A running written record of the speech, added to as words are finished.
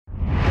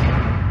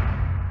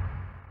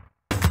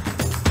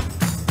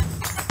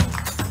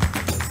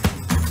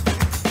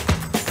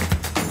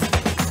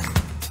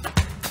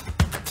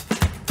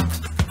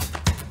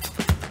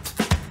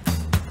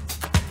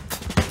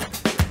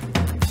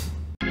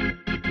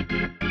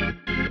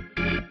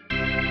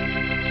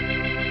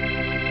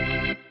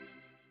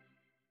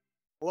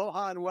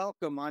Aloha and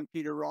welcome. I'm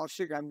Peter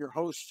Rosegg. I'm your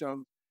host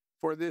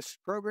for this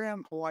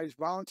program, Hawaii's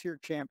Volunteer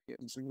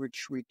Champions, in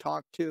which we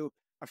talk to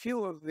a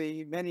few of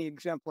the many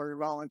exemplary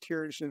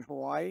volunteers in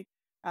Hawaii.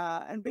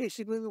 And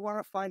basically, we want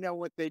to find out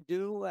what they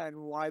do and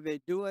why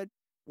they do it.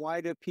 Why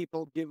do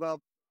people give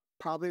up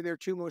probably their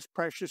two most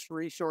precious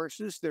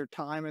resources, their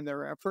time and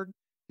their effort,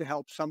 to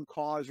help some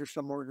cause or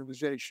some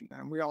organization?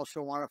 And we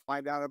also want to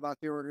find out about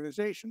the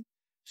organization.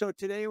 So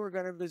today we're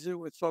going to visit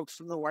with folks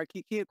from the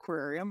Waikiki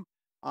Aquarium.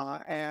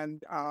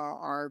 And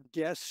our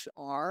guests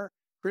are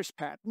Chris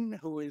Patton,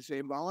 who is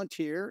a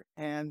volunteer,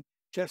 and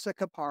Chessa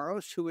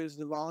Caparros, who is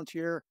the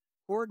volunteer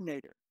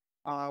coordinator,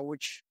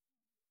 which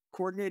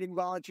coordinating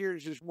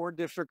volunteers is more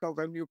difficult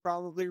than you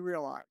probably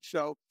realize.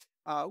 So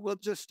we'll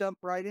just jump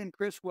right in.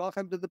 Chris,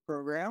 welcome to the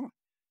program.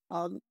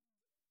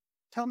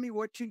 Tell me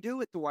what you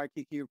do at the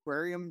Waikiki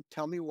Aquarium.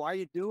 Tell me why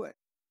you do it.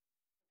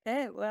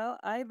 Okay, well,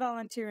 I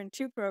volunteer in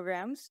two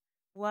programs.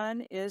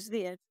 One is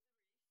the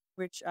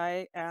which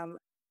I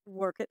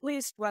work at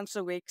least once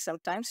a week,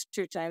 sometimes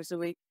 2 times a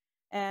week,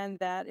 and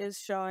that is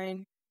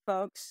showing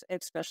folks,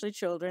 especially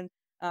children,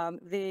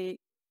 the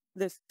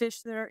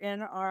fish that are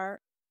in our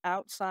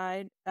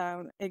outside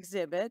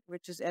exhibit,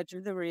 which is Edge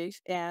of the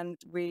Reef, and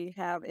we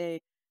have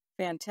a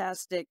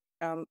fantastic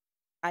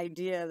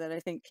idea that I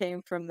think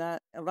came from the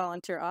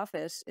volunteer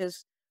office.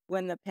 Is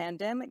when the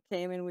pandemic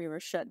came and we were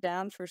shut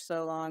down for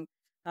so long,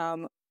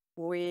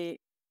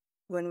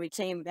 when we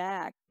came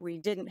back, we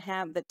didn't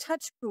have the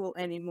touch pool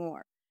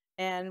anymore.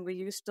 And we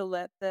used to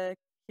let the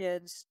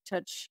kids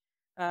touch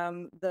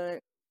the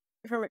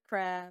hermit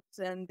crabs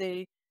and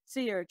the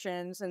sea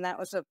urchins. And that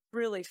was a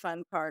really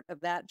fun part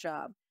of that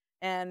job.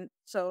 And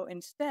so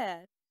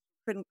instead,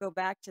 couldn't go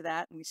back to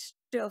that. And we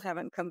still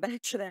haven't come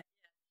back to that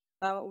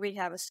yet. We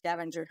have a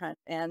scavenger hunt,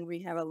 and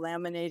we have a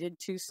laminated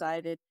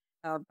 2-sided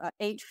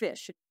 8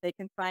 fish. If they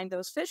can find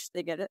those fish,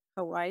 they get a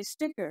Hawaii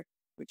sticker,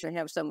 which I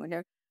have somewhere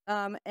here.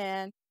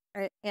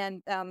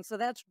 So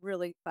that's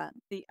really fun.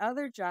 The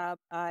other job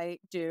I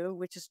do,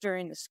 which is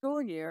during the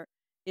school year,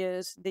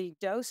 is the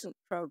docent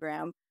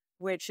program,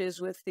 which is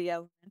with the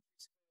elementary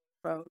school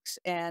folks.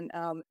 And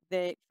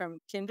they from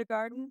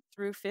kindergarten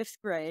through 5th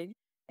grade.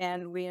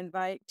 And we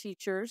invite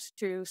teachers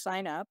to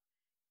sign up,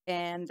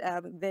 and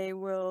they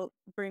will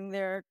bring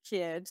their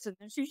kids. And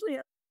there's usually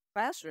a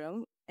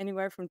classroom,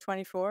 anywhere from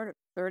 24 to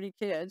 30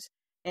 kids.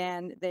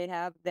 And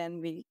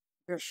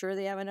we're sure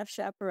they have enough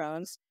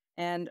chaperones.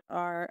 And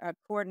our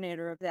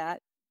coordinator of that,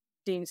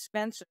 Dean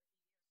Spencer,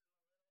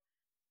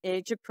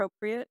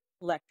 age-appropriate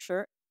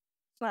lecture.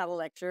 It's not a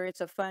lecture; it's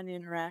a fun,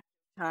 interactive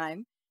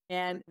time,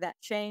 and that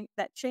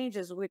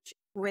changes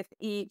with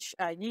each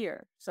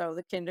year. So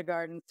the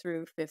kindergarten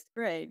through 5th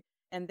grade,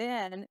 and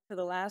then for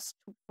the last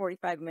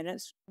 45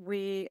 minutes,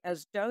 we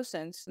as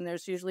docents, and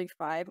there's usually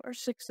 5 or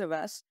 6 of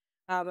us,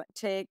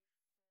 take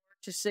 4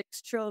 to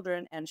 6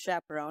 children and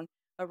chaperone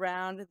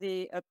around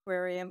the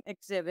aquarium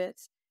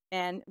exhibits.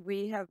 And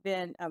we have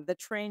been, the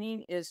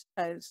training is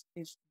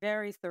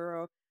very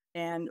thorough,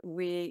 and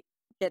we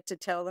get to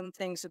tell them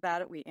things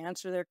about it. We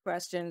answer their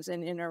questions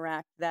and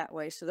interact that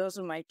way. So those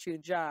are my 2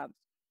 jobs.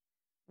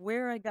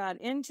 Where I got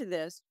into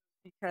this,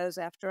 because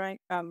after I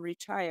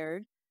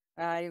retired,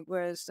 I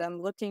was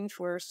looking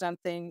for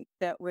something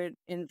that would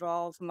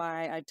involve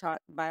I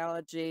taught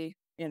biology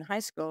in high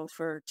school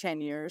for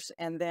 10 years.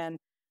 And then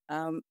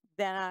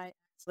I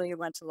actually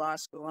went to law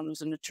school and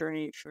was an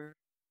attorney for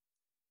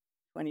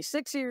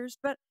 26 years.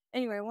 But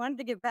anyway, I wanted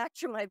to get back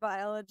to my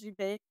biology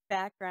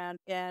background,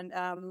 and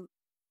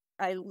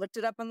I looked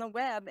it up on the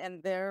web,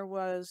 and there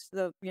was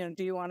do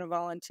you want to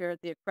volunteer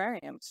at the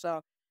aquarium? So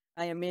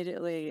I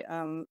immediately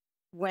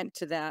went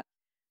to that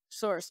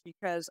source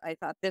because I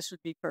thought this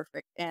would be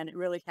perfect, and it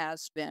really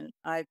has been.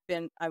 I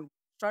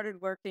started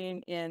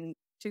working in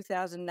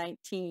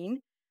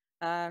 2019,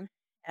 through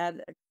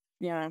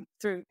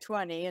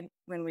 20, and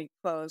when we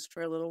closed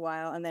for a little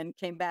while, and then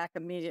came back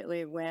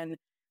immediately when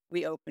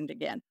we opened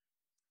again.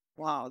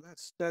 Wow,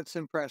 that's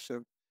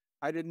impressive.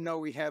 I didn't know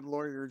we had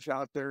lawyers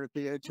out there at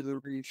the edge of the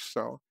reef.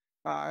 So,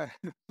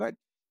 but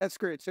that's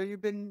great. So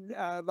you've been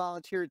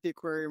volunteer at the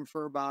aquarium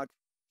for about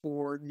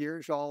 4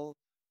 years, all.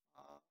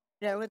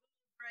 Yeah, with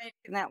break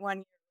in that 1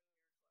 year.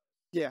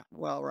 Yeah,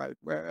 well, right.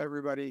 Where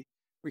everybody,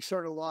 we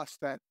sort of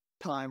lost that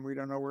time. We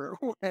don't know where it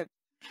went.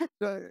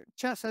 So,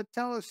 Chessa,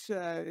 tell us.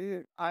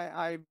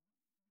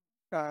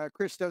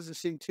 Chris doesn't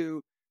seem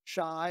too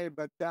shy,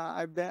 but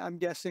I'm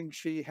guessing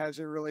she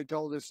hasn't really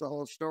told us the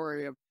whole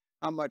story of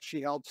how much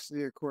she helps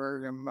the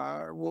aquarium.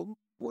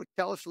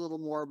 Tell us a little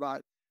more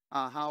about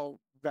how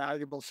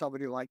valuable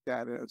somebody like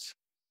that is.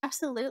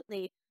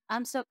 Absolutely.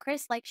 So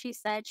Chris, like she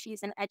said,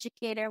 she's an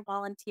educator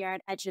volunteer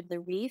at Edge of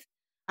the Reef,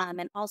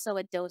 and also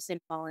a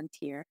docent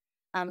volunteer.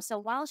 So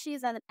while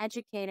she's an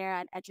educator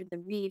at Edge of the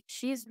Reef,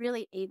 she's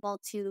really able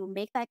to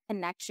make that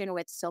connection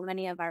with so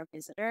many of our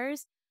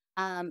visitors,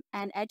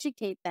 and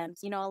educate them.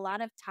 A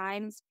lot of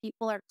times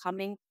people are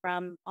coming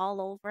from all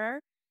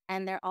over,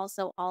 and they're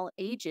also all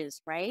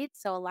ages, right?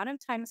 So a lot of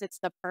times it's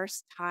the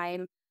first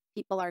time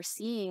people are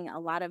seeing a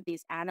lot of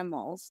these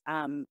animals.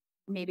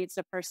 maybe it's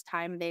the first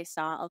time they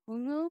saw a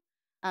hunu.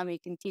 You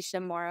can teach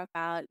them more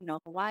about,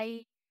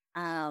 Hawaii,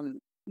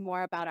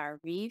 more about our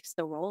reefs,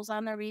 the roles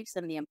on the reefs,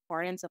 and the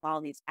importance of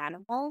all these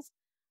animals.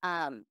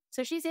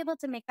 So she's able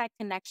to make that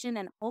connection,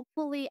 and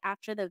hopefully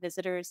after the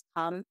visitors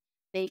come,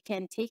 they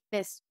can take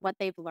what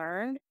they've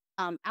learned,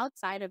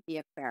 outside of the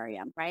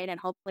aquarium, right? And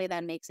hopefully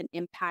that makes an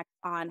impact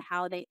on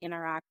how they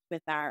interact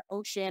with our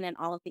ocean and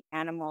all of the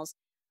animals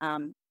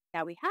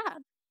that we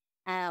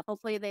have.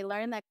 Hopefully they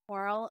learn that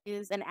coral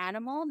is an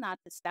animal, not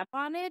to step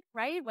on it,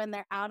 right? When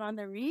they're out on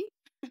the reef.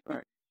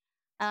 Right.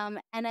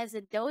 And as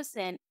a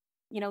docent,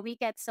 we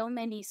get so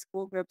many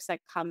school groups that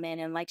come in.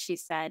 And like she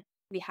said,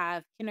 we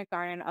have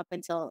kindergarten up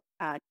until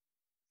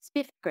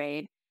fifth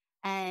grade.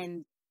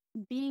 And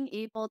being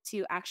able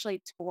to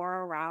actually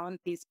tour around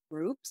these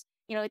groups,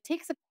 it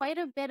takes quite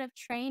a bit of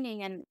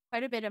training and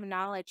quite a bit of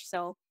knowledge.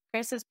 So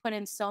Chris has put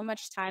in so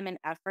much time and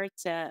effort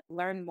to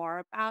learn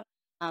more about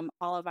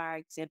all of our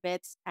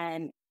exhibits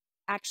and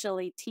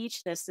actually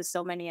teach this to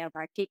so many of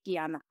our kiki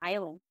on the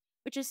island,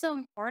 which is so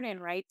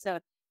important, right? To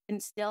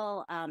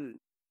instill an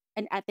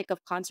ethic of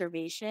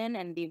conservation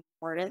and the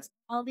importance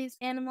of all these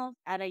animals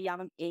at a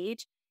young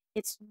age.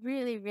 It's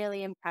really,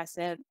 really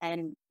impressive.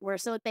 And we're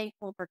so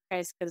thankful for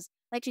Chris because,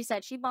 like she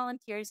said, she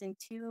volunteers in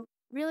two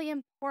really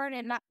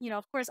important, not,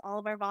 of course, all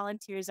of our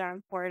volunteers are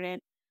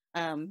important.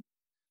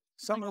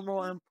 Some are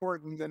more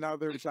important than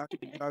others,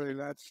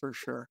 that's for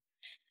sure.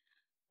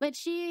 But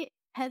she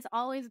has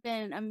always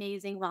been an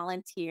amazing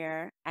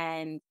volunteer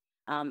and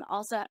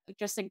also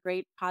just a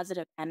great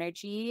positive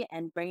energy,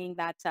 and bringing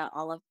that to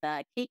all of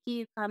the keiki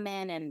who come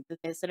in and the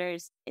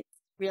visitors. It's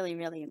really,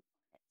 really important.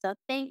 So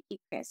thank you,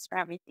 Chris, for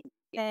everything.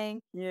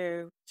 Thank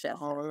you, Chessa.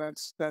 Oh,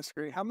 that's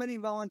great. How many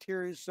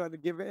volunteers to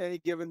give at any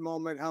given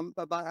moment?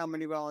 About how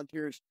many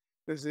volunteers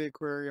does the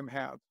aquarium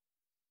have?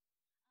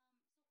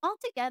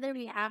 Altogether,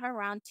 we have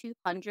around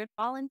 200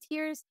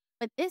 volunteers,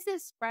 but this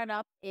is spread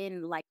up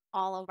in like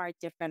all of our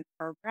different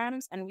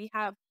programs, and we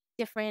have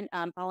different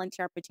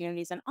volunteer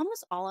opportunities in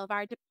almost all of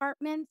our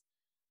departments.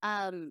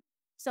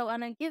 So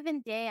on a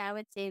given day, I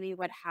would say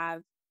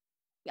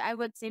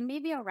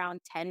maybe around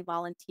 10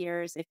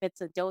 volunteers. If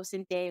it's a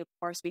docent day, of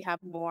course, we have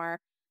more.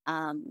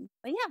 But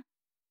yeah.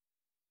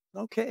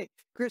 Okay.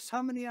 Chris,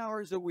 how many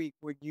hours a week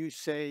would you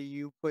say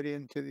you put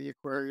into the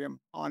aquarium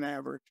on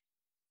average?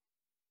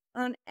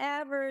 On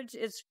average,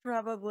 it's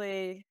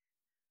probably,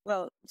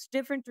 well, it's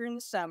different during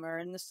the summer.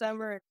 In the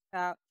summer, it's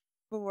about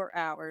 4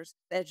 hours,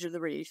 edge of the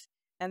reef.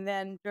 And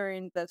then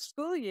during the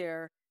school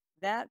year,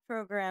 that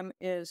program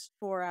is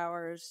 4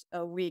 hours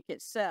a week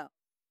itself.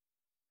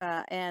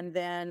 And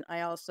then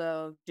I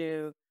also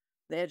do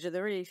the edge of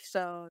the reef,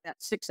 so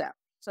that's 6 hours.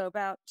 So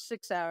about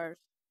 6 hours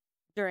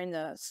during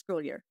the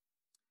school year.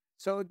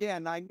 So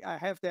again, I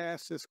have to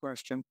ask this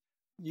question.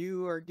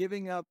 You are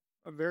giving up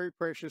a very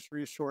precious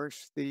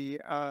resource, the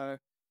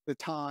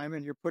time,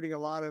 and you're putting a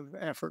lot of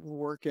effort and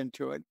work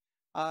into it.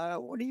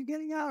 What are you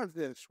getting out of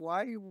this?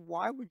 Why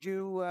would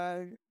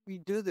you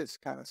do this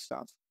kind of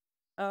stuff?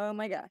 Oh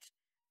my gosh.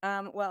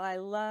 Well, I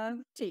love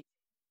teaching.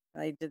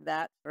 I did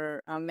that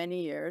for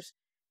many years,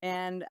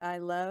 and I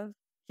love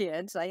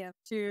kids. I have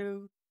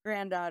 2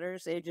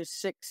 granddaughters, ages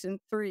 6 and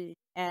 3,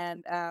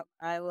 and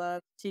I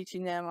love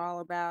teaching them all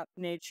about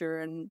nature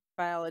and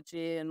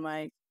biology. And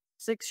my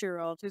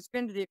 6-year-old, who's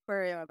been to the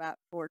aquarium about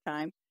 4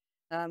 times,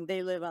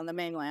 they live on the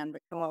mainland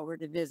but come over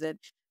to visit.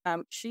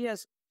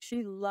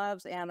 She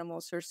loves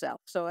animals herself,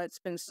 so it's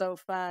been so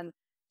fun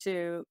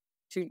to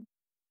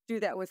do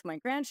that with my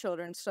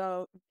grandchildren.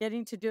 So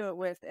getting to do it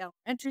with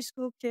elementary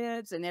school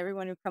kids and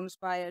everyone who comes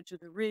by Edge of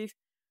the Reef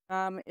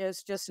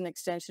is just an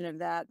extension of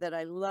that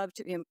I love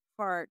to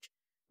impart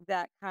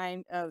that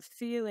kind of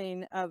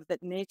feeling of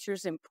that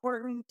nature's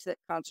important, that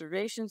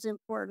conservation's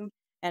important.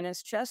 And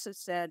as Chessa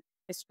said,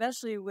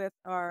 especially with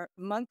our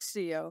monk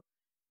seal,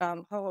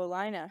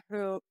 Ho'olaina,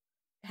 who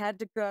had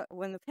to go,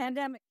 when the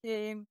pandemic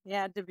came, he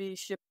had to be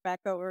shipped back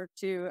over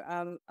to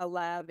a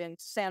lab in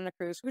Santa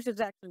Cruz, which is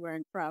actually where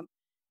I'm from.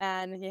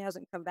 And he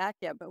hasn't come back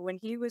yet. But when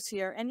he was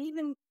here, and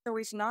even though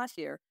he's not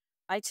here,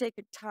 I take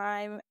a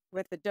time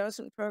with the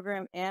docent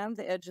program and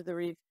the Edge of the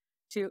Reef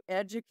to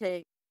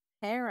educate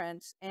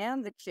parents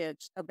and the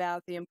kids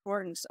about the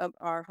importance of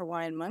our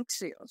Hawaiian monk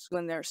seals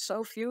when there's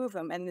so few of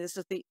them. And this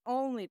is the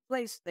only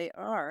place they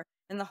are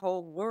in the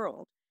whole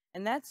world.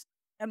 And that's,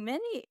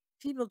 many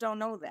people don't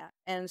know that.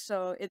 And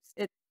so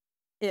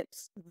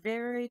it's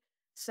very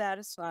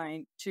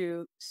satisfying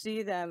to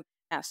see them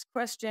ask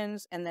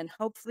questions, and then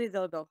hopefully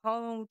they'll go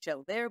home,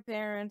 tell their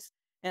parents,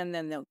 and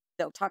then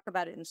they'll talk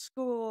about it in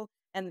school,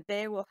 and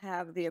they will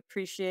have the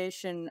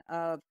appreciation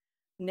of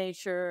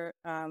nature,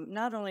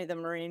 not only the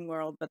marine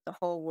world, but the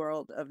whole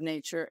world of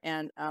nature,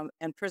 and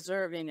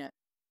preserving it.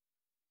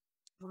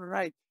 All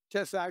right.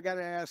 Chessa, I got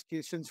to ask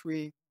you, since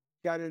we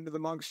got into the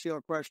monk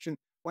seal question,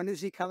 when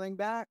is he coming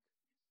back?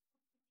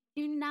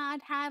 Do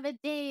not have a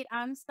date.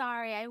 I'm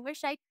sorry. I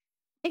wish I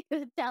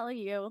could tell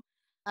you,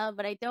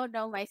 but I don't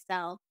know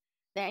myself.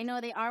 I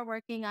know they are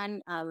working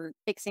on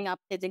fixing up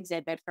his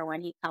exhibit for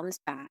when he comes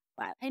back,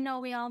 but I know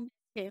we all miss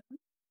him.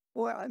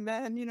 Well, and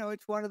then,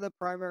 it's one of the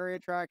primary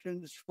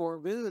attractions for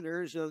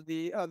visitors of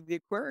the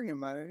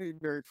aquarium,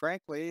 very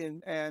frankly,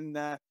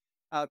 and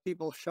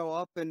people show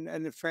up,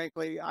 and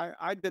frankly,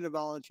 I've been a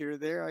volunteer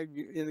there,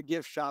 in the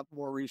gift shop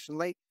more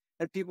recently,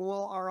 and people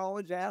are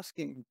always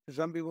asking.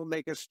 Some people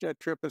make a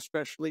trip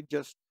especially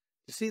just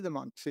to see the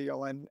monk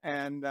seal,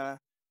 and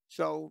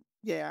so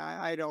yeah,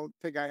 I don't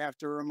think I have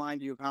to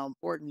remind you of how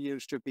important he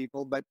is to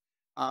people, but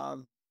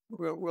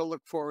we'll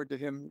look forward to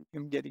him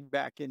getting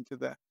back into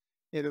the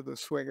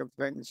swing of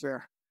things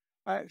there.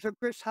 So,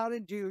 Chris, how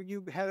did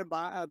you had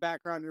a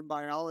background in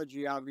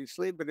biology,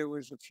 obviously, but it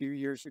was a few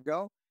years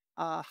ago.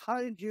 How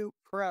did you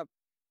prep?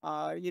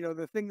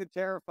 The thing that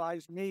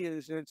terrifies me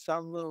is that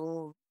some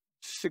little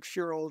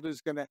 6-year-old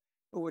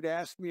would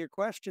ask me a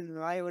question and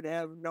I would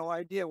have no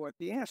idea what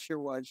the answer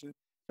was. And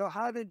so,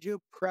 how did you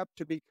prep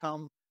to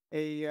become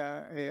a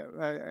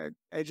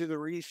edge of the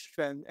reef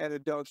and a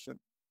docent?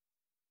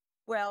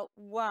 Well,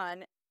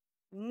 one,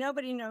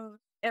 nobody knows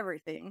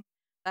everything.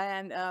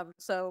 And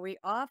so we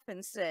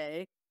often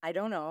say, I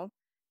don't know,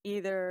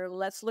 either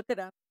let's look it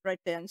up right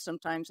then.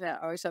 Sometimes I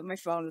always have my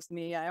phone with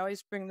me. I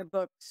always bring the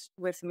books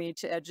with me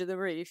to Edge of the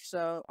Reef.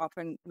 So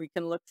often we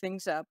can look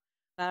things up,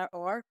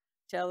 or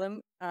tell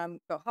them,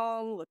 go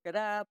home, look it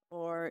up,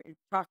 or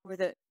talk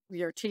with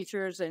your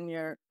teachers and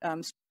your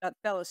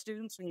fellow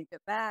students when you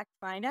get back,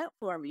 find out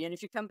for me. And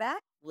if you come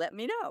back, let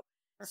me know.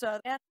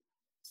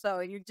 So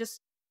you just,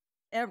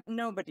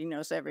 nobody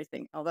knows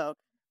everything, although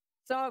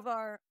some of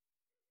our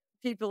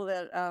people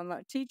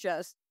that teach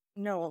us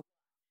know.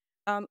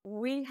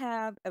 We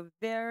have a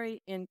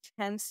very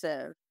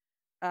intensive,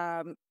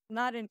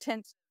 not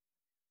intense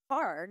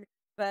hard,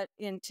 but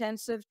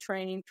intensive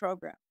training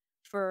program.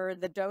 For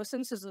the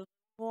docents is a little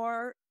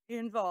more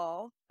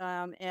involved,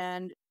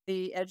 and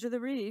the Edge of the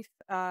Reef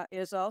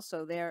is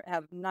also there.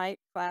 Have night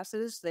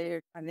classes. They,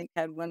 I think,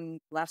 had one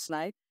last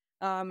night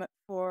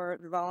for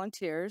the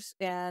volunteers,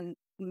 and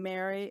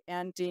Mary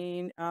and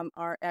Dean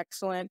are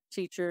excellent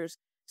teachers.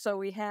 So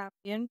we have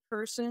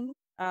in-person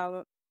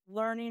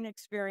learning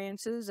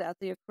experiences at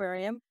the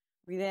aquarium.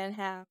 We then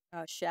have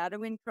a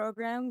shadowing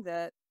program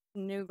that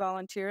new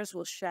volunteers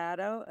will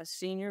shadow a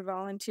senior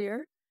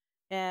volunteer.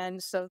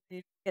 And so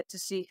they get to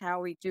see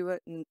how we do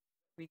it and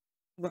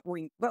what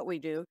we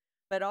do.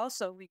 But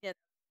also we get a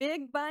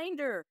big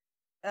binder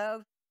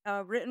of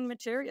written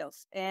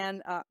materials.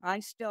 And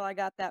I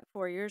got that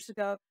 4 years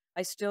ago.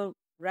 I still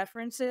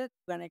reference it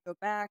when I go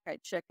back. I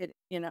check it,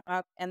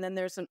 up. And then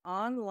there's an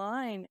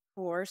online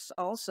course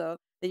also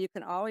that you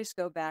can always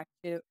go back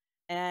to.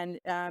 And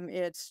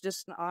it's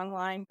just an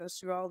online, goes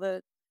through all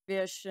the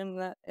fish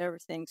and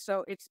everything.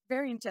 So it's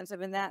very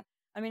intensive in that.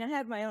 I mean, I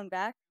had my own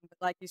background, but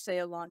like you say,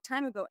 a long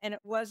time ago, and it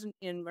wasn't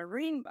in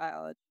marine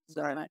biology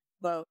so much.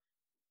 Well,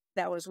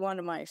 that was one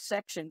of my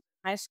sections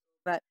in high school,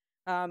 but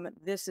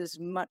this is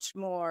much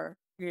more,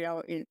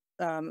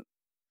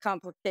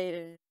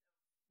 complicated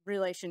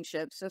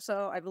relationships.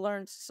 So I've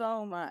learned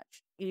so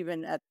much,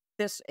 even at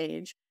this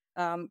age,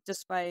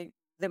 just by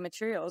the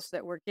materials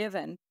that were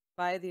given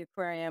by the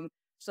aquarium,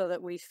 so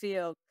that we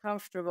feel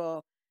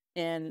comfortable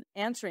in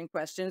answering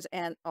questions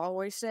and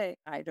always say,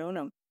 I don't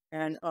know,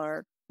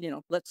 or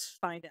let's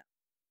find out.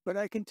 But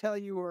I can tell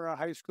you were a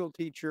high school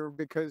teacher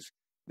because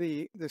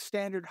the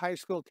standard high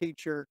school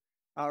teacher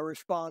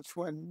response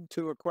when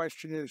to a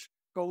question is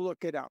go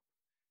look it up.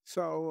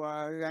 So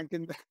I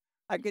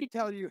can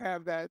tell you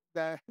have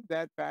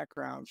that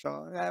background.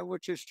 So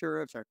which is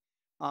terrific.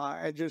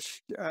 And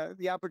just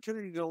the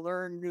opportunity to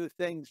learn new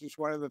things is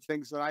one of the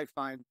things that I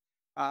find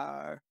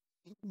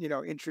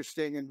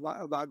interesting and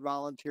about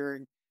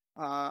volunteering.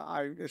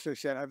 As I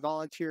said, I have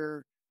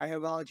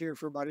volunteered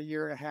for about a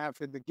year and a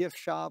half in the gift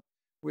shop,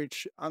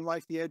 which,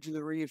 unlike the Edge of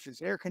the Reef,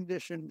 is air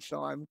conditioned.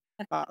 So I'm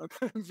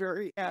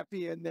very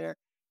happy in there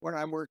when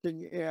I'm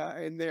working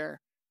in there.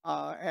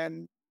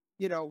 And,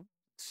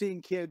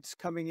 seeing kids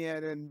coming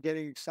in and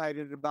getting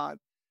excited about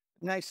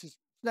nice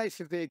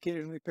if they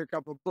occasionally pick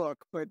up a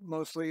book, but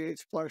mostly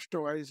it's plush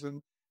toys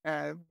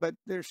but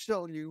there's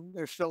still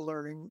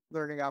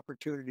learning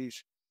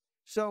opportunities.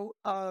 So,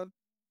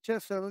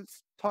 Chessa,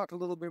 let's talk a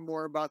little bit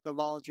more about the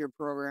volunteer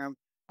program.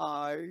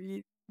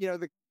 The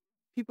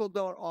people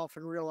don't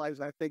often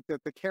realize, I think,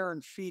 that the care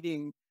and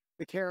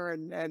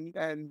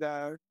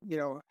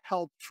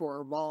help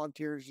for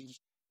volunteers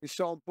is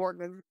so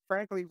important and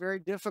frankly very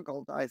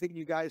difficult. I think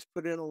you guys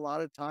put in a lot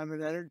of time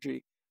and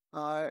energy.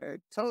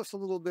 Tell us a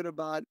little bit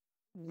about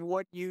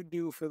what you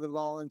do for the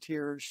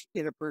volunteers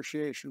in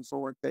appreciation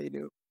for what they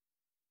do.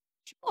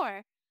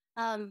 Sure.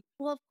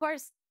 Well, of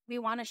course, we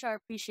want to show our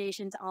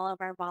appreciation to all of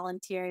our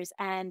volunteers.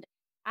 And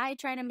I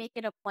try to make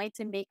it a point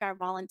to make our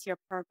volunteer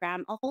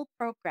program a whole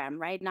program,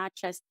 right? Not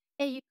just,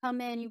 hey, you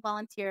come in, you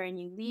volunteer, and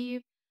you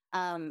leave.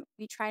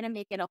 We try to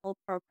make it a whole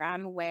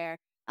program where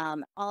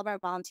all of our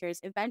volunteers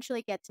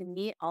eventually get to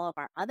meet all of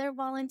our other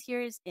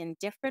volunteers in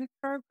different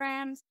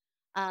programs.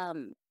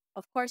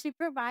 Of course, we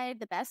provide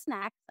the best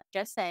snacks,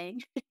 just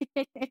saying.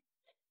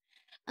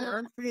 Care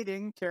and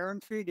feeding. Care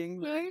and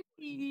feeding.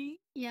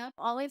 Yep.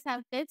 Always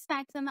have good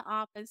snacks in the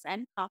office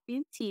and coffee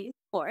and tea, of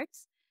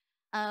course.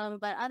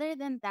 But other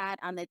than that,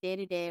 on the day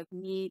to day of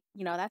me,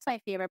 that's my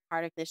favorite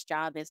part of this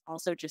job is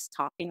also just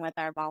talking with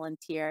our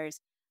volunteers,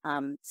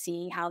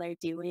 seeing how they're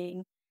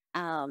doing,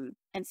 and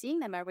seeing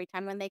them every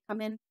time when they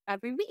come in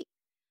every week.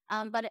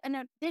 But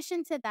in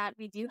addition to that,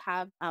 we do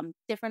have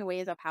different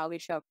ways of how we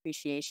show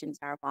appreciation to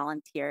our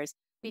volunteers.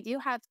 We do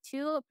have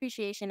 2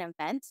 appreciation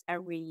events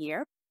every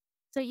year.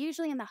 So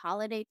usually in the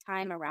holiday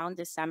time around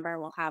December,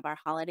 we'll have our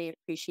holiday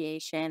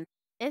appreciation.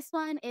 This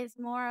one is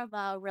more of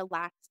a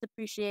relaxed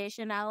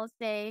appreciation, I will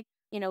say.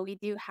 We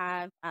do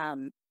have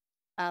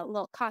a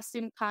little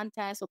costume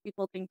contest where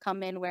people can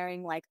come in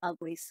wearing like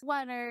ugly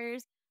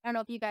sweaters. I don't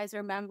know if you guys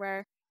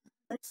remember.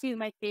 Let's see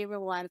my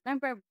favorite ones.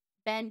 Remember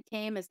Ben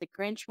came as the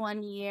Grinch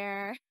one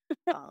year.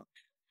 Oh,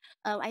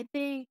 I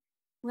think,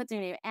 what's her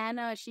name?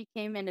 Anna, she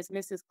came in as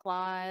Mrs.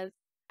 Claus.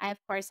 I, of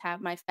course,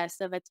 have my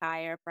festive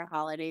attire for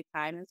holiday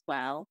time as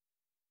well.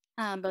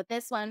 But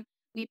this one,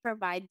 we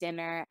provide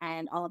dinner,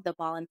 and all of the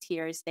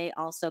volunteers, they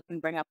also can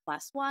bring a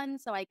 +1.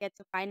 So I get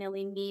to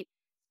finally meet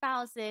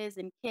spouses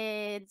and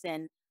kids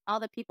and all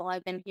the people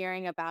I've been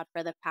hearing about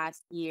for the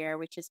past year,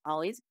 which is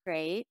always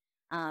great.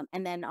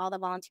 And then all the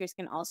volunteers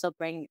can also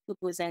bring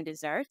pupus and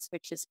desserts,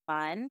 which is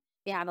fun.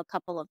 We have a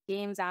couple of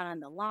games out on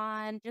the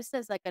lawn, just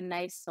as like a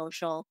nice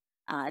social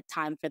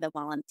time for the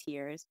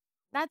volunteers.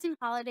 That's in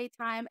holiday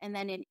time. And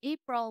then in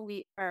April,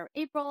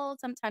 April,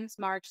 sometimes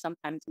March,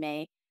 sometimes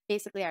May,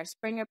 basically our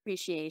spring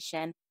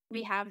appreciation.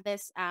 We have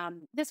this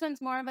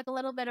one's more of like a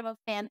little bit of a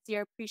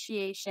fancier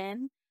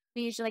appreciation.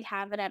 We usually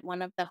have it at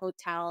one of the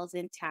hotels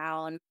in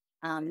town.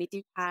 We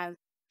do have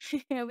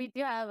we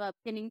do have a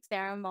pinning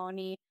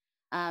ceremony.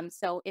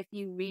 So if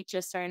you reach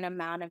a certain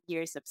amount of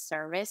years of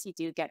service, you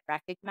do get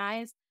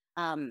recognized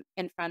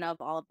in front of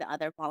all of the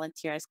other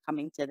volunteers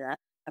coming to the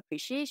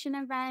appreciation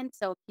event.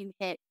 So if you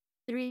hit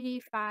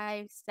 3,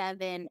 5,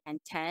 7, and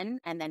 10,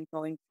 and then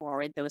going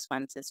forward, those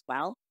ones as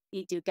well,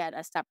 you do get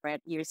a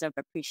separate years of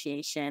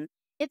appreciation.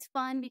 It's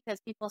fun because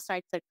people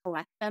start to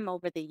collect them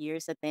over the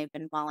years that they've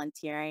been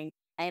volunteering.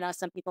 I know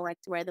some people like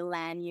to wear the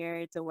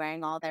lanyards or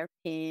wearing all their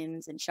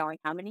pins and showing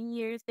how many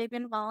years they've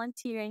been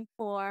volunteering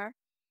for.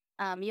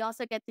 You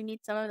also get to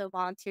meet some of the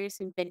volunteers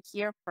who've been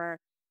here for,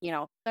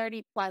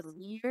 30 plus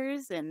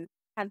years and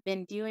have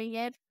been doing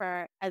it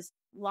for as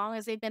long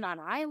as they've been on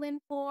island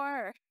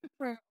for.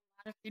 for a lot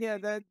of yeah,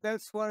 different-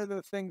 that's one of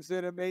the things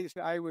that amazed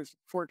me. I was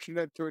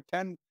fortunate to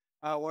attend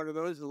one of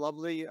those, a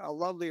lovely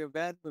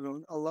event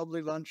with a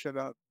lovely lunch at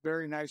a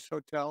very nice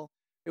hotel.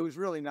 It was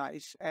really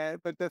nice.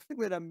 But the thing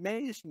that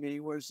amazed me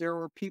was there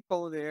were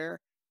people there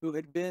who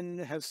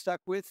have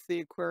stuck with the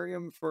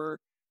aquarium for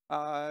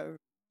uh,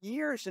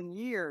 years and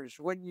years.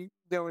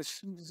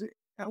 What's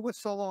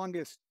the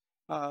longest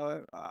uh,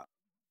 uh,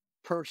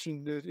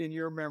 person in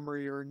your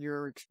memory or in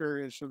your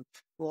experience of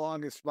the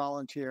longest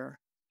volunteer?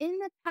 In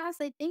the past,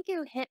 I think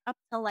it hit up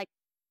to like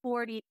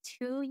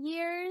 42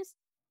 years.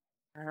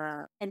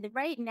 And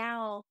right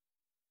now,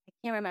 I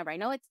can't remember. I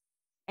know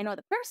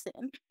the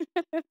person.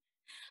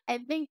 I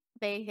think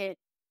they hit,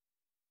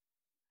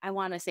 I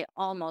want to say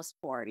almost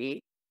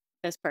 40.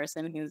 This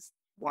person who's,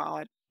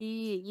 Wow.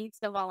 she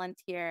used to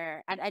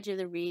volunteer at Edge of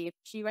the Reef.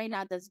 She right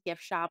now does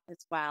gift shop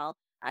as well.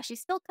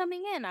 She's still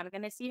coming in. I'm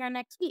going to see her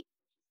next week.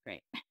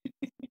 Great.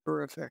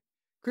 Terrific.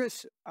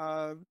 Chris,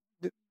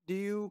 do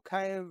you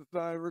kind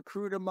of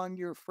recruit among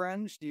your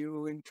friends? Do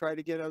you try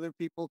to get other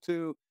people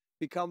to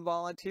become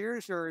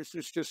volunteers, or is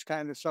this just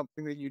kind of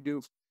something that you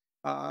do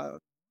uh,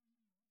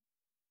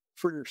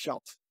 for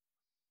yourself?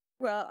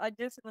 Well, I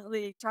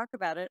definitely talk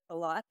about it a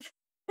lot.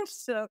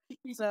 So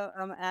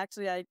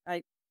actually,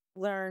 I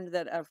learned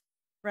that a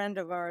friend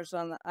of ours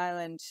on the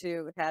island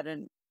who had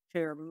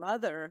her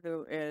mother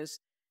who is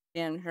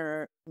in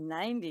her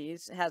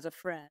 90s has a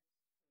friend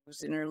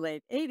who's in her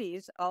late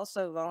 80s,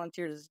 also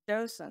volunteered as a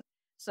docent.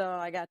 So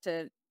I got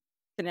to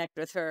connect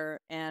with her,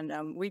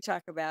 and we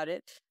talk about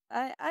it.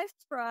 I've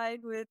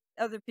tried with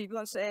other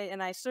people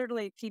and I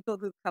certainly people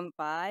who come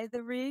by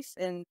the reef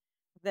and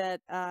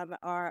that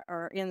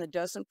are in the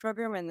docent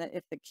program, and that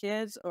if the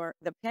kids or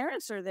the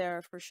parents are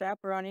there for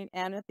chaperoning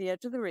and at the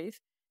edge of the reef.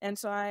 And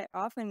so I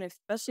often,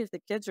 especially if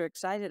the kids are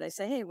excited, I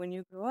say, hey, when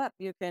you grow up,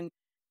 you can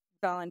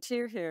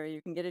volunteer here,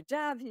 you can get a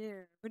job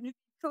here. Wouldn't it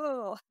be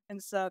cool?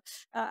 And so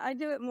I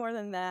do it more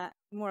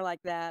like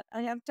that.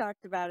 I have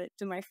talked about it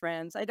to my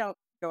friends. I don't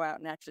go out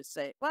and actually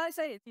say, well, I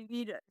say if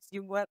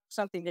you want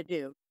something to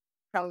do,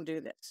 come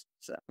do this.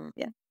 So,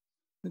 yeah.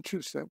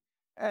 Interesting.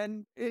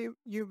 And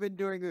you've been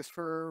doing this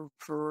for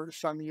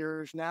some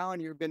years now,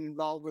 and you've been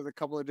involved with a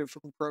couple of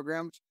different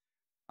programs.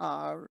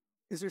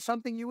 Is there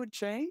something you would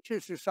change?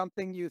 Is there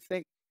something you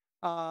think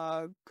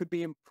could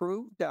be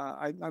improved?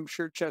 I'm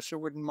sure Chessa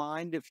wouldn't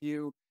mind if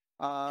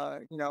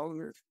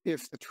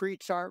if the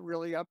treats aren't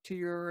really up to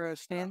your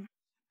stand.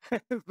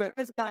 But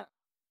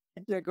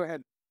yeah, go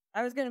ahead.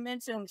 I was going to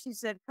mention, she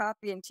said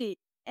coffee and tea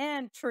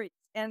and treats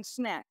and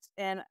snacks.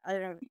 And I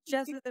don't know,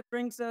 Chessa that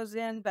brings those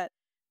in, but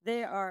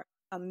they are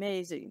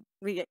amazing.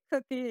 We get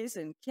cookies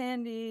and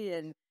candy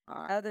and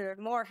other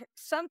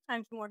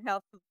sometimes more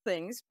helpful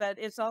things, but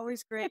it's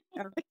always great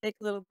to take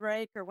a little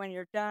break or when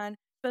you're done,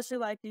 especially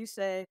like you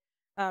say,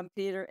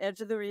 Peter,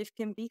 edge of the reef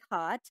can be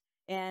hot,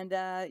 and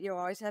you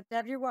always have to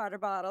have your water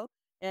bottle,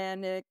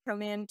 and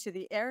come into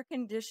the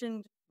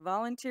air-conditioned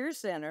volunteer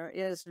center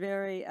is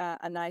very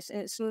nice,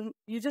 and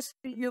you just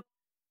feel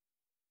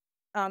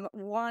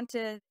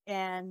wanted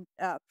and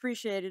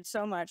appreciated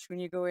so much when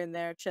you go in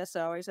there.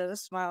 Chessa always has a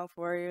smile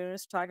for you. And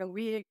it's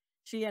talking.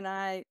 She and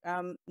I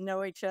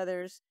know each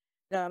other's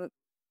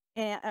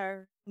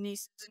our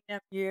nieces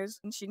and nephews,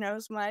 and she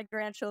knows my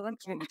grandchildren.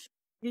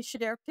 We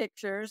share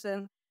pictures,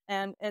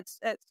 and it's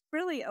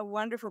really a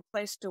wonderful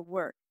place to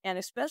work, and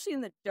especially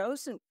in the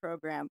docent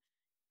program.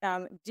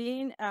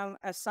 Dean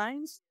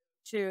assigns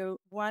to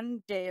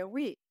 1 day a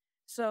week,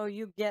 so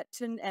you get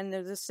to, and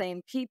they're the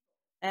same people.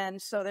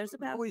 And so there's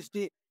about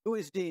who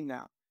is Dean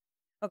now?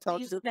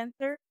 He's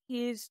Spencer.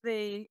 He's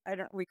the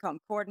we call him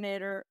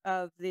coordinator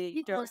of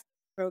the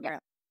program. Yeah.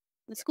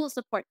 The school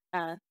support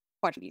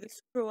coordinator.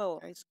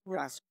 School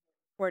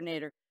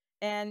coordinator.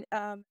 And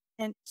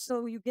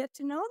so you get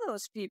to know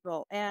those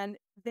people, and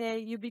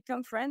you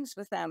become friends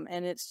with them,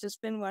 and it's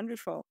just been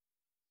wonderful.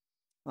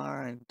 All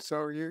right.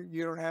 So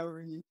you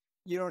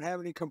don't have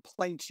any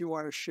complaints you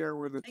want to share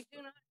with us? I do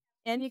not have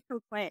any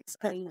complaints.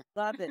 I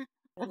love it.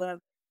 I love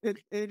it.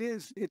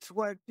 It's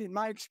what, in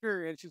my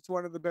experience, it's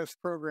one of the best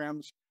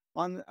programs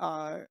in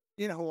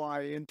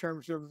Hawaii in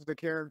terms of the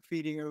care and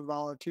feeding of the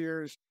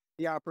volunteers,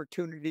 the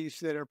opportunities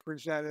that are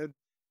presented.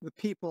 The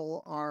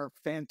people are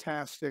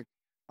fantastic.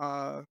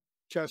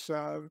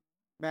 Chessa,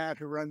 Matt,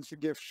 who runs the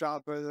gift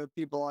shop, are the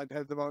people I've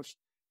had the most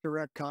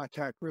direct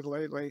contact with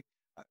lately.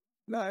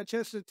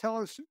 Chessa, tell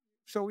us,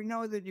 so we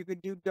know that you can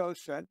do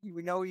docent,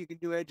 we know you can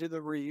do edge of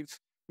the reef,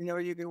 we know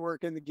you can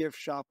work in the gift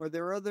shop. Are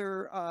there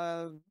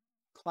other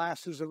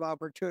classes of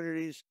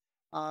opportunities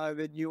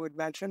that you would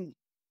mention?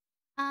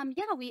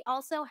 Yeah, we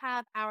also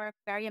have our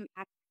aquarium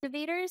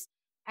activators.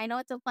 I know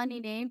it's a funny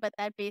name, but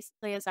that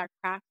basically is our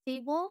craft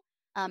table.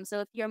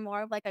 So if you're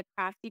more of like a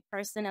crafty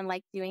person and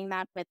like doing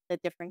that with the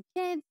different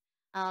kids,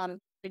 it's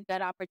a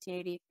good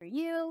opportunity for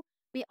you.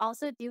 We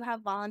also do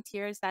have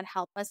volunteers that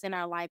help us in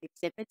our live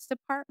exhibits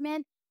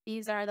department.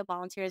 These are the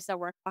volunteers that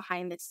work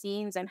behind the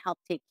scenes and help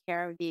take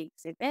care of the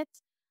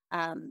exhibits.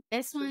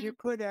 So you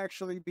could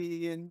actually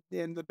be in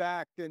the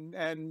back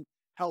and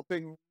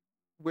helping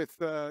with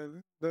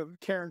the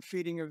care and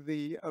feeding of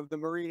the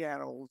marine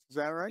animals. Is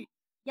that right?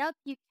 Yep,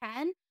 you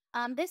can.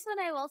 This one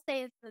I will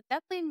say is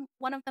definitely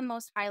one of the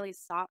most highly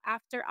sought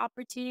after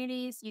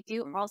opportunities. You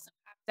do also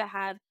have to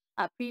have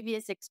a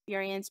previous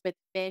experience with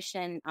fish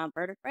and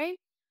vertebrae.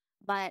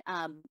 But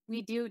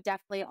we do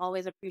definitely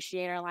always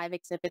appreciate our live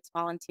exhibits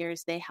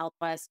volunteers. They help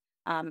us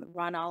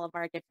run all of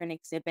our different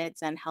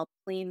exhibits and help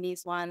clean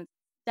these ones.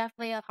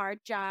 Definitely a hard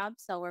job,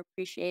 so we're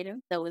appreciative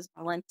of those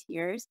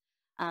volunteers.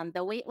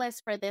 The wait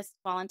list for this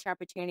volunteer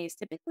opportunity is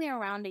typically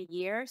around a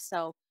year,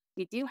 so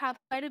we do have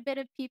quite a bit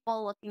of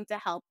people looking to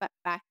help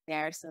back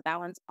there, so that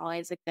one's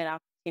always a good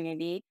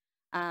opportunity.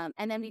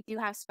 And then we do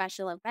have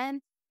special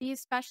events. These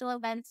special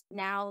events,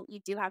 now you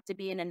do have to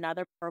be in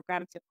another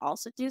program to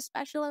also do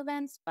special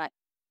events, but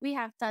we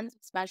have tons of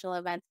special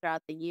events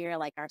throughout the year,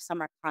 like our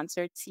summer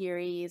concert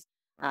series,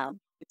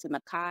 it's a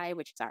Makai,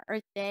 which is our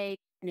Earth Day,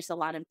 and just a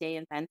lot of day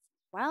events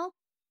as well.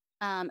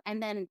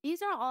 And then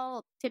these are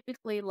all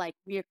typically like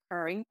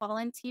reoccurring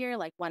volunteer,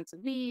 like once a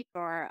week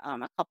or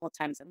a couple of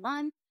times a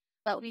month.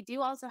 But we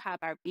do also have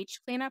our beach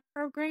cleanup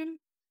program.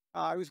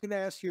 I was going to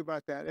ask you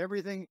about that.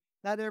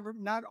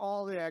 Not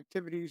all the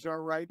activities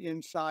are right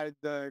inside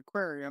the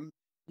aquarium.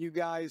 You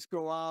guys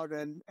go out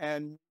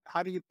and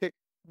how do you pick?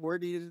 How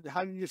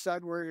do you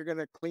decide where you're going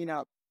to clean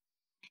up?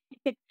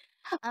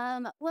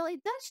 Well, it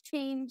does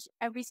change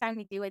every time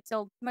we do it.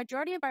 So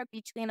majority of our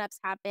beach cleanups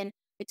happen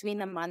between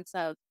the months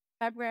of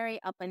February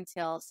up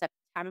until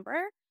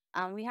September.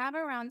 We have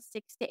around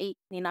 6 to 8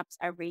 cleanups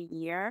every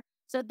year.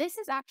 So this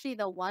is actually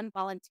the one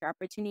volunteer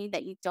opportunity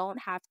that you don't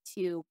have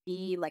to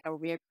be like a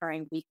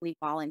recurring weekly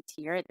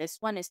volunteer. This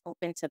one is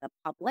open to the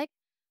public.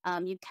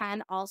 You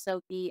can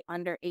also be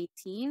under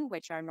 18,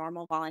 which our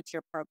normal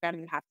volunteer program,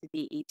 you have to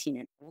be 18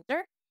 and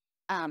older.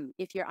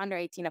 If you're under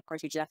 18, of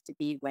course, you just have to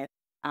be with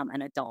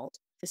an adult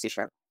to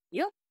supervise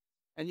you.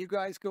 And you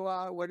guys go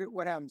out.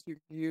 What happens?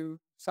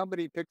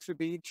 Somebody picks a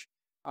beach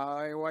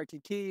in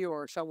Waikiki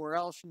or somewhere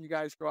else, and you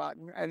guys go out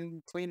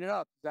and clean it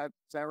up. Is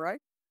that right?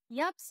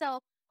 Yep. So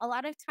a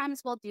lot of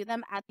times we'll do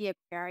them at the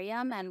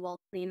aquarium and we'll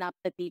clean up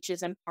the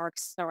beaches and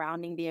parks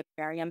surrounding the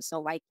aquarium. So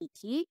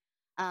Waikiki,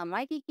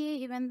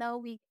 even though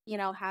we,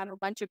 have a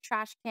bunch of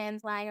trash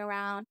cans lying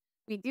around,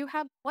 we do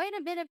have quite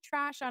a bit of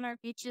trash on our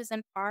beaches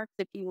and parks.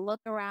 If you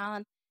look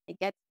around, it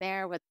gets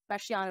there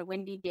especially on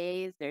windy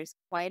days, there's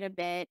quite a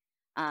bit.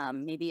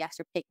 Maybe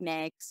after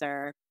picnics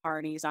or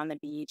parties on the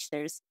beach,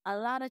 there's a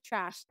lot of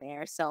trash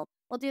there. So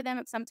we'll do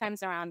them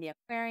sometimes around the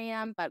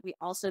aquarium, but we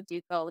also do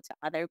go to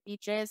other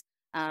beaches.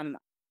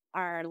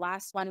 Our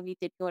last one, we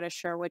did go to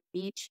Sherwood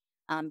Beach.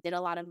 did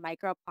a lot of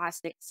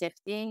microplastic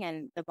sifting,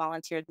 and the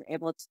volunteers were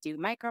able to do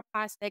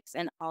microplastics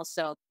and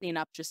also clean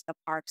up just the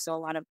park, so a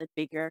lot of the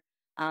bigger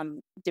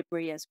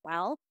debris as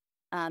well.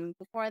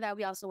 Before that,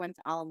 we also went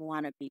to Ala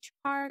Moana Beach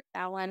Park.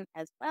 That one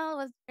as well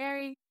was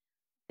very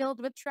filled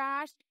with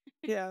trash.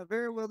 Yeah,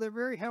 very well. They're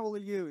very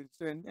heavily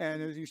used, and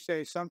as you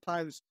say,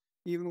 sometimes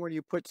even when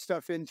you put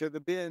stuff into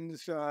the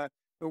bins, the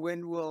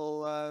wind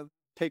will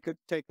take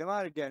them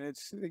out again.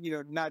 It's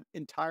not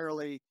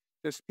entirely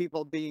just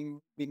people being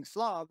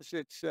slobs.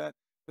 It's the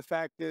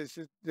fact is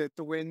that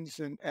the winds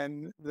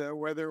and the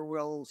weather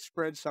will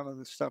spread some of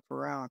the stuff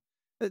around.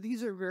 But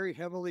these are very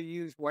heavily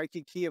used.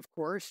 Waikiki, of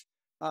course.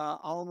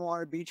 Ala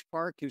Moana Beach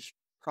Park is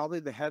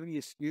probably the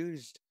heaviest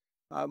used,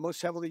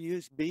 most heavily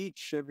used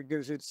beach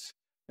because it's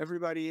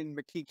everybody in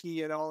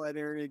Waikiki and all that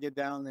area get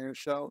down there.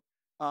 So,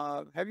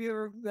 have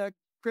you ever,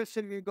 Chris?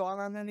 Have you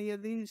gone on any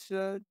of these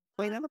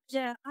cleanups?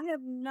 Yeah, I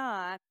have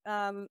not.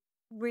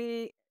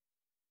 We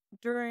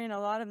during a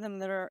lot of them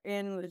that are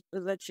in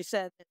that you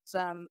said it's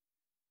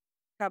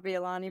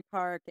Kapiolani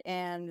Park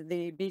and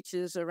the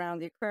beaches around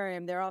the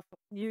aquarium. They're all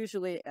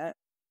usually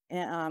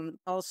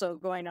also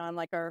going on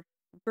like our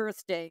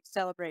birthday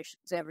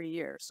celebrations every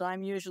year. So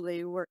I'm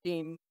usually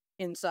working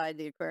inside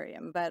the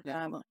aquarium, but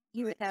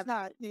you would have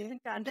not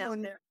gone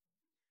down there.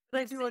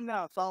 But do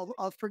enough.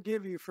 I'll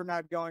forgive you for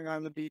not going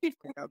on the beach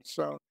cleanup.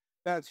 So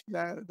that's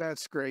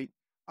great.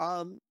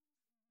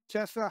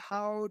 Chessa,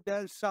 how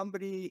does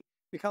somebody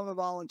become a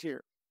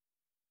volunteer?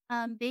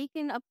 They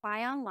can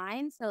apply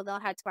online, so they'll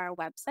head to our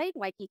website,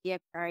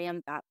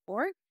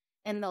 waikikiaquarium.org,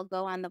 and they'll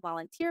go on the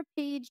volunteer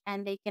page,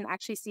 and they can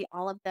actually see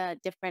all of the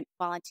different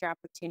volunteer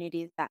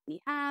opportunities that we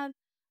have,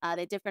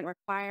 the different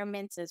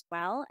requirements as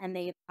well, and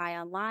they apply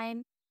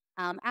online.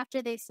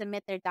 After they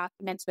submit their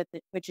documents,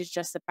 which is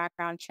just a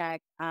background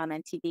check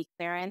and TB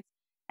clearance,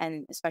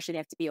 and especially they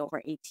have to be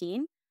over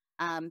 18,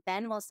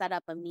 then we'll set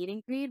up a meet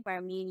and greet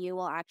where me and you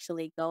will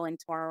actually go and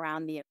tour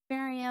around the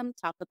aquarium,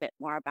 talk a bit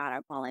more about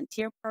our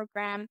volunteer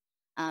program,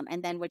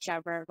 and then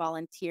whichever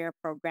volunteer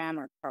program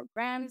or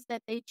programs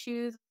that they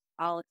choose,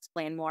 I'll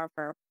explain more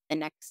for the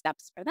next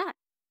steps for that.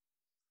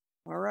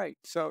 All right.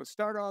 So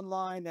start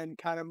online and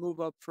kind of move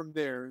up from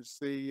there. It's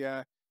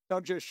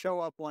don't just show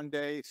up one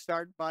day.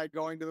 Start by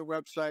going to the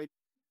website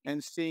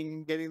and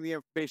getting the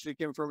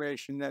basic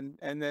information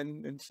and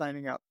then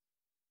signing up.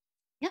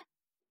 Yeah.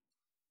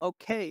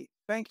 Okay.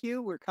 Thank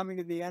you. We're coming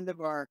to the end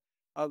of our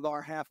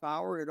half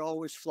hour. It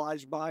always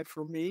flies by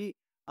for me.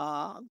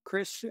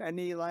 Chris,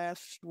 any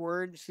last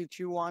words that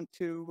you want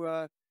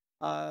to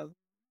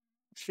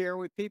share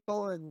with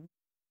people? And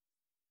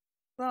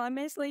well, I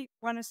basically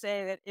want to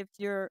say that if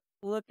you're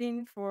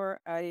looking for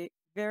a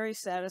very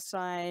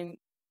satisfying,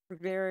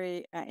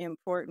 very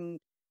important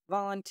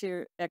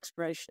volunteer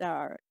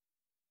expression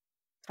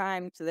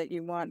time so that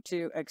you want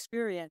to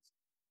experience,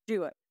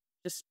 do it.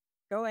 Just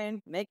go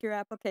in, make your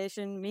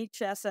application, meet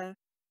Chessa,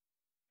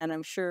 and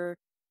I'm sure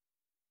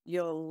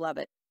you'll love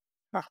it.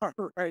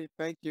 all right,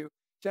 thank you.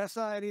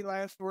 Chessa, any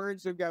last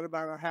words? We've got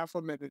about a half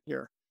a minute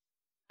here.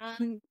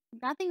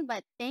 Nothing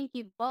but thank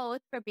you both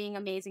for being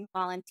amazing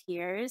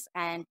volunteers.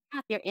 And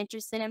if you're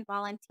interested in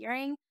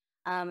volunteering,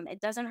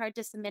 it doesn't hurt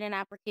to submit an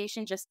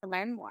application just to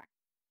learn more.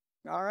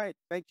 All right.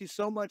 Thank you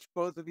so much,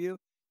 both of you,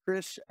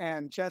 Chris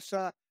and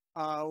Chessa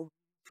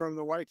from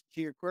the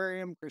Waikiki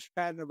Aquarium, Chris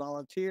Patton, a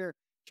volunteer,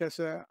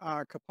 Chessa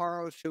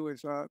Caparros, who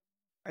is an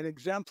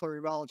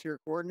exemplary volunteer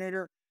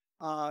coordinator.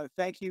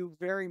 Thank you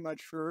very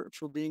much for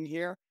being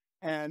here.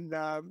 And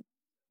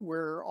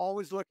we're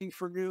always looking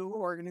for new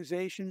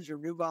organizations or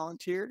new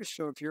volunteers.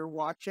 So if you're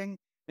watching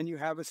and you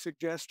have a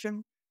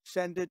suggestion,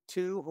 send it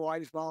to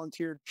Hawaii's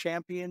Volunteer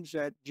Champions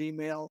at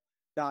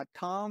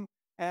gmail.com.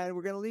 And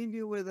we're going to leave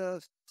you with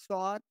a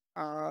thought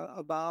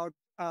about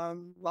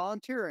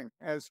volunteering,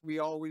 as we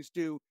always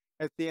do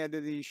at the end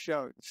of these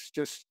shows.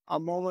 Just a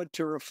moment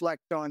to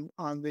reflect on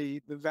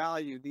the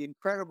value, the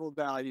incredible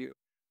value.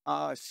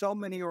 So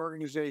many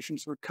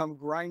organizations would come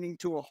grinding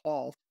to a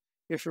halt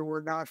if it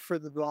were not for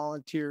the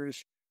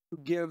volunteers who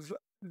give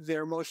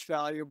their most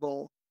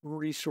valuable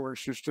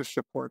resources to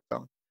support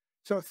them.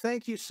 So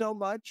thank you so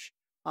much.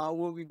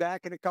 We'll be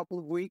back in a couple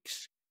of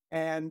weeks.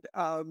 And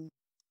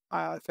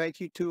thank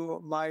you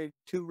to my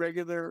 2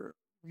 regular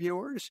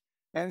viewers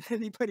and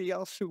anybody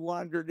else who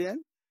wandered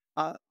in.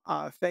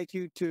 Thank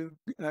you to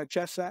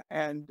Chessa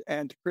and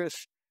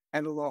Chris,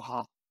 and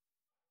aloha.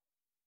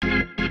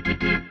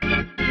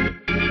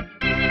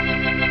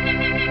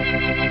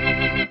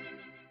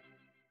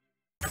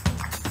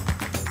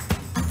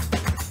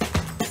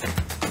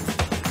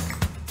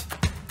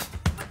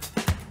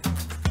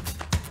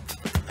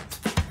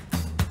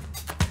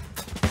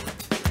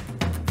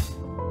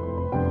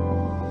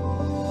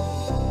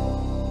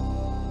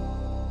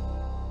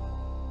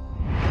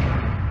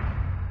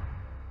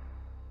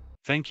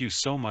 Thank you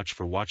so much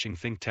for watching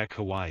ThinkTech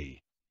Hawaii.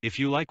 If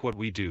you like what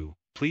we do,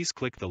 please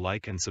click the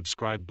like and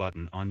subscribe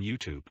button on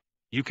YouTube.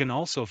 You can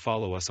also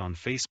follow us on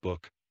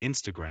Facebook,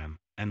 Instagram,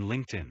 and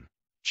LinkedIn.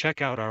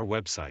 Check out our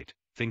website,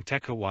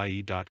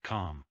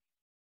 thinktechhawaii.com.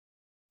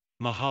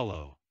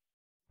 Mahalo.